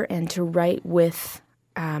better and to write with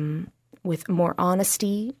more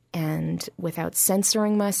honesty and without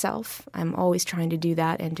censoring myself. I'm always trying to do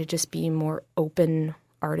that and to just be a more open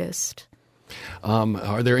artist.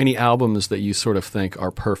 Are there any albums that you sort of think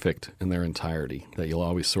are perfect in their entirety that you'll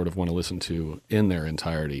always sort of want to listen to in their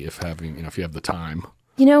entirety if you have the time?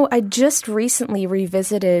 I just recently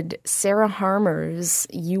revisited Sarah Harmer's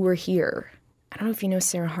You Were Here. I don't know if you know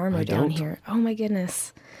Sarah Harmer down here. Oh, my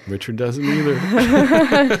goodness. Richard doesn't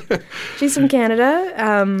either. She's from Canada.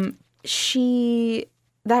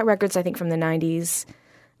 That record's, I think, from the 90s.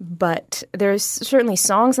 But there's certainly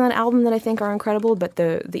songs on that album that I think are incredible, but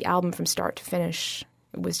the album from start to finish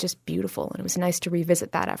was just beautiful, and it was nice to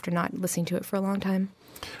revisit that after not listening to it for a long time.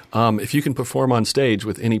 If you can perform on stage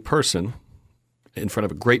with any person in front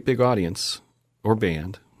of a great big audience or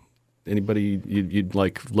band, anybody you'd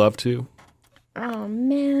love to? Oh,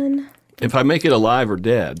 man. If I make it alive or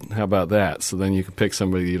dead, how about that? So then you can pick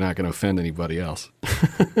somebody, you're not going to offend anybody else.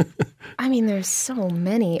 I mean, there's so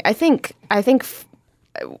many. I think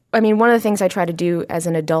one of the things I try to do as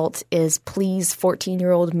an adult is please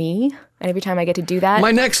 14-year-old me. And every time I get to do that...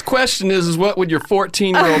 My next question is what would your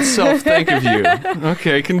 14-year-old self think of you?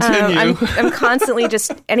 Okay, continue. I'm constantly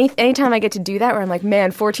just... Anytime I get to do that where I'm like,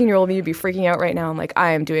 man, 14-year-old me would be freaking out right now. I'm like,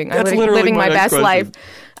 I'm living my best life.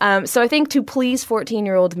 So I think to please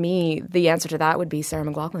 14-year-old me, the answer to that would be Sarah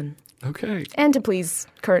McLachlan. Okay. And to please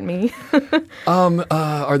current me.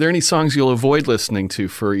 Are there any songs you'll avoid listening to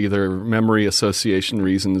for either memory association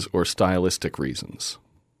reasons or stylistic reasons?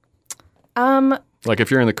 Like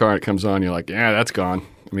if you're in the car and it comes on, you're like, yeah, that's gone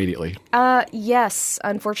immediately. Yes.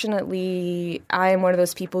 Unfortunately, I am one of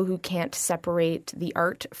those people who can't separate the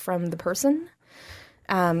art from the person.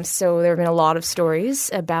 So there have been a lot of stories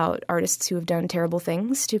about artists who have done terrible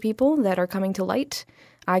things to people that are coming to light.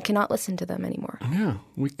 I cannot listen to them anymore. Yeah,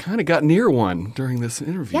 we kind of got near one during this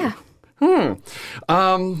interview. Yeah.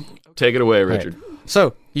 Take it away, Richard. Right.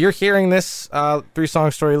 So you're hearing this,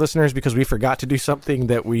 3-Song Story listeners, because we forgot to do something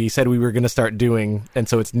that we said we were going to start doing, and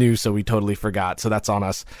so it's new, so we totally forgot. So that's on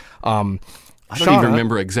us. I don't Shauna, even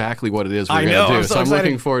remember exactly what it is we're I going know, to do, I'm so so I'm excited.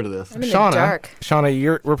 looking forward to this. I'm in the dark.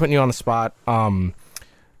 Shauna, we're putting you on the spot.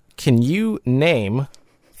 Can you name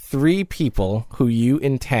 3 people who you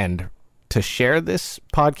intend to share this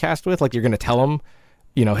podcast with? Like, you're going to tell them,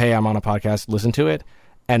 hey, I'm on a podcast, listen to it,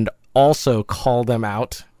 and also call them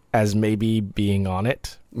out as maybe being on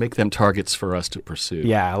it. Make them targets for us to pursue.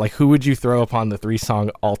 Yeah, like who would you throw upon the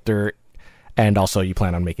 3-song altar, and also you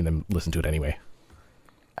plan on making them listen to it anyway?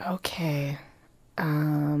 Okay.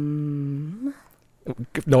 Knowing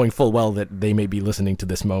full well that they may be listening to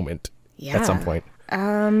this moment at some point.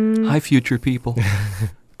 Hi, future people.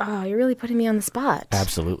 Oh, you're really putting me on the spot.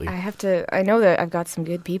 Absolutely. I know that I've got some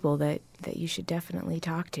good people that you should definitely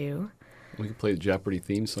talk to. We can play the Jeopardy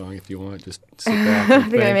theme song if you want. Just sit back and I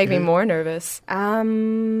think they think. make me more nervous.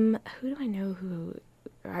 Who do I know who...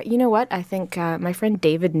 You know what? I think my friend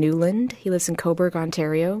David Newland, he lives in Cobourg,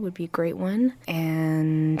 Ontario, would be a great one.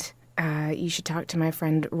 And you should talk to my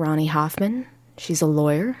friend Ronnie Hoffman. She's a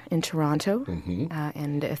lawyer in Toronto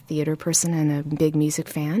and a theater person and a big music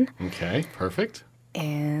fan. Okay, perfect.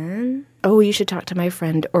 And, you should talk to my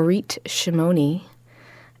friend Orit Shimoni,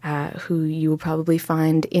 who you will probably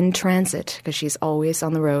find in transit because she's always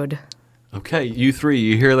on the road. Okay, you 3,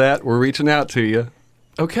 you hear that? We're reaching out to you.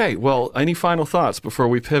 Okay, well, any final thoughts before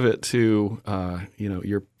we pivot to,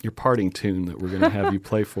 your parting tune that we're going to have you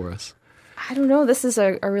play for us? I don't know. This is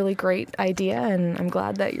a really great idea, and I'm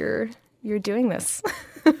glad that you're doing this.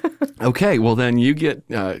 Okay, well then you get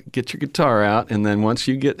your guitar out, and then once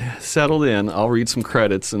you get settled in, I'll read some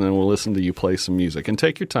credits, and then we'll listen to you play some music. And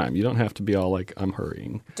take your time. You don't have to be all like, I'm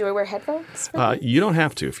hurrying. Do I wear headphones? You don't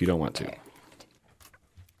have to if you don't want to.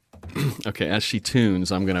 Okay, as she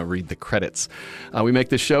tunes, I'm going to read the credits. We make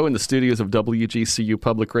this show in the studios of WGCU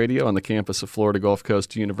Public Radio on the campus of Florida Gulf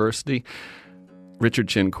Coast University. Richard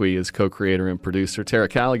Chinqui is co-creator and producer. Tara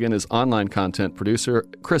Callaghan is online content producer.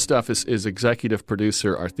 Chris Duffus is executive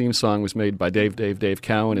producer. Our theme song was made by Dave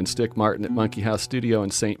Cowan and Stick Martin at Monkey House Studio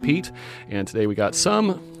in St. Pete. And today we got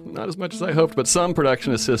some, not as much as I hoped, but some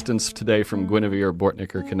production assistance today from Guinevere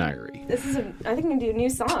Bortnicker-Canary. I think I can do a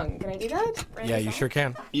new song. Can I do that? Yeah, you sure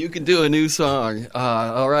can. You can do a new song.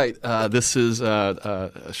 All right. This is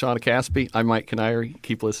Shauna Caspy. I'm Mike Canary.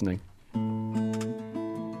 Keep listening.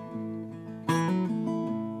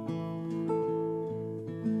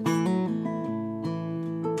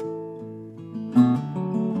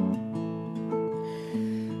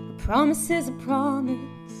 Promise is a promise.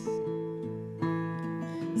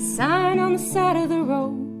 Sign on the side of the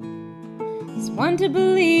road. It's one to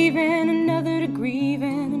believe in, another to grieve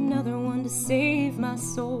in, another one to save my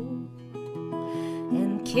soul. And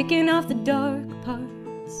I'm kicking off the dark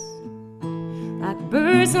parts like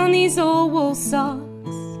birds on these old wool socks.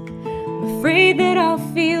 I'm afraid that I'll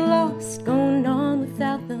feel lost going on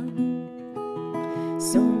without them.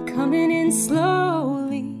 So I'm coming in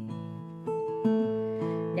slowly.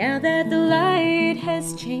 Now that the light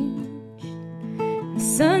has changed, the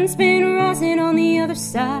sun's been rising on the other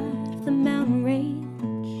side of the mountain range.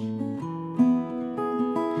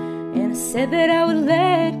 And I said that I would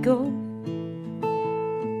let go.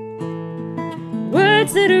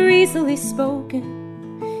 Words that are easily spoken,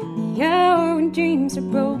 the hour when dreams are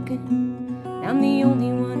broken, I'm the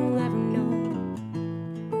only one who'll ever know.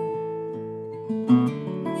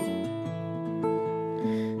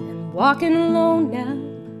 And walking alone now,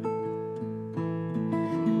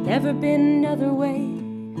 never been another way.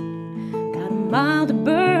 Got a mile to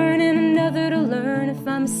burn and another to learn if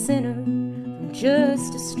I'm a sinner from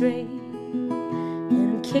just astray. And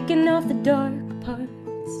I'm kicking off the dark parts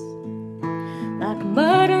like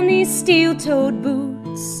mud on these steel-toed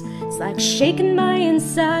boots. It's like shaking my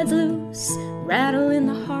insides loose, rattling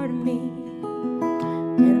the heart of me.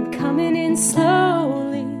 And I'm coming in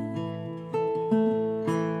slowly.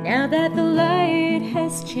 Now that the light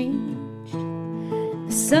has changed,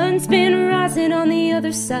 the sun's been rising on the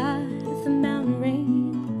other side of the mountain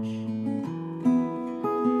range.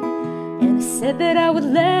 And I said that I would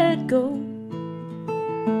let go.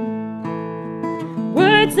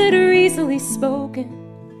 Words that are easily spoken,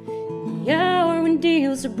 the hour when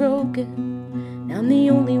deals are broken, I'm the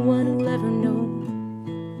only one who'll ever know.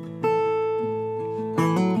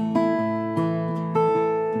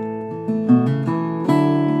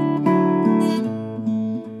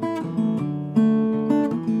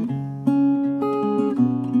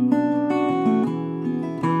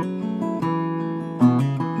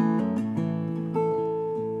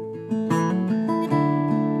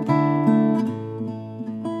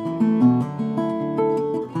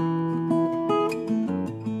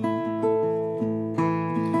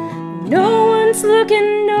 No one's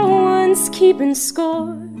looking, no one's keeping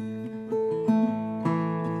score.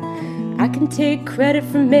 can take credit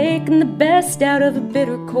for making the best out of a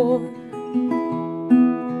bitter core.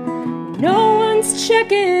 No one's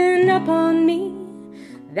checking up on me.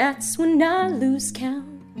 That's when I lose count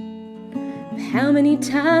of how many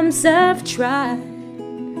times I've tried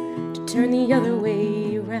to turn the other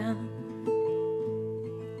way around.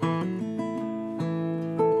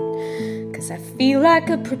 'Cause I feel like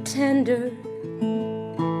a pretender,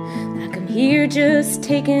 like I'm here just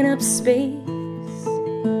taking up space.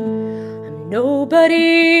 I'm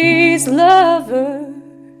nobody's lover,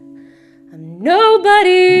 I'm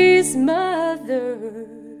nobody's mother,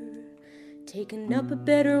 taking up a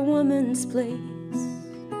better woman's place.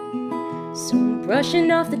 So I'm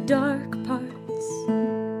brushing off the dark parts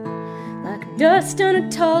like dust on a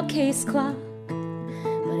tall case clock,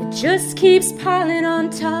 but it just keeps piling on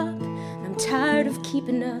top. I'm tired of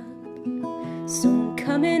keeping up, so I'm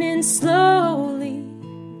coming in slowly.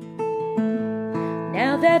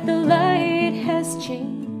 Now that the light has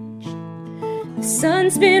changed, the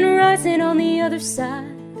sun's been rising on the other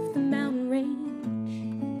side of the mountain range.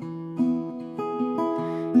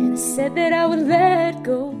 And I said that I would let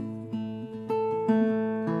go,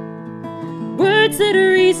 words that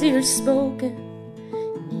are easier spoken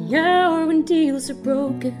in the hour when deals are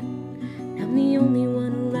broken. I'm the only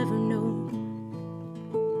one who'll ever know.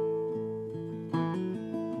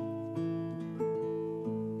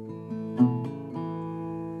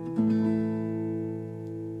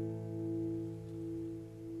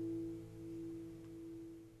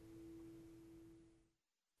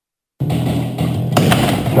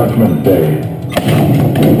 Judgment Day.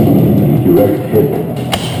 Direct hit.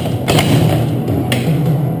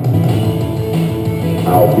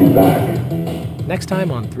 I'll be back. Next time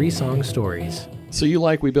on 3 Song Stories. So you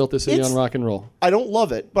like We Built This City on Rock and Roll? I don't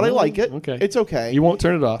love it, but I like it. Okay. It's okay. You won't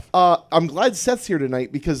turn it off. I'm glad Seth's here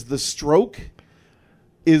tonight because The Stroke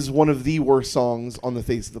is one of the worst songs on the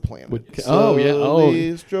face of the planet. Oh.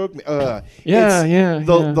 Stroke me. Yeah.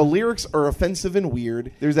 The lyrics are offensive and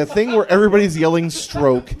weird. There's that thing where everybody's yelling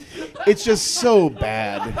stroke. It's just so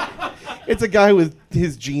bad. It's a guy with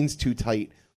his jeans too tight.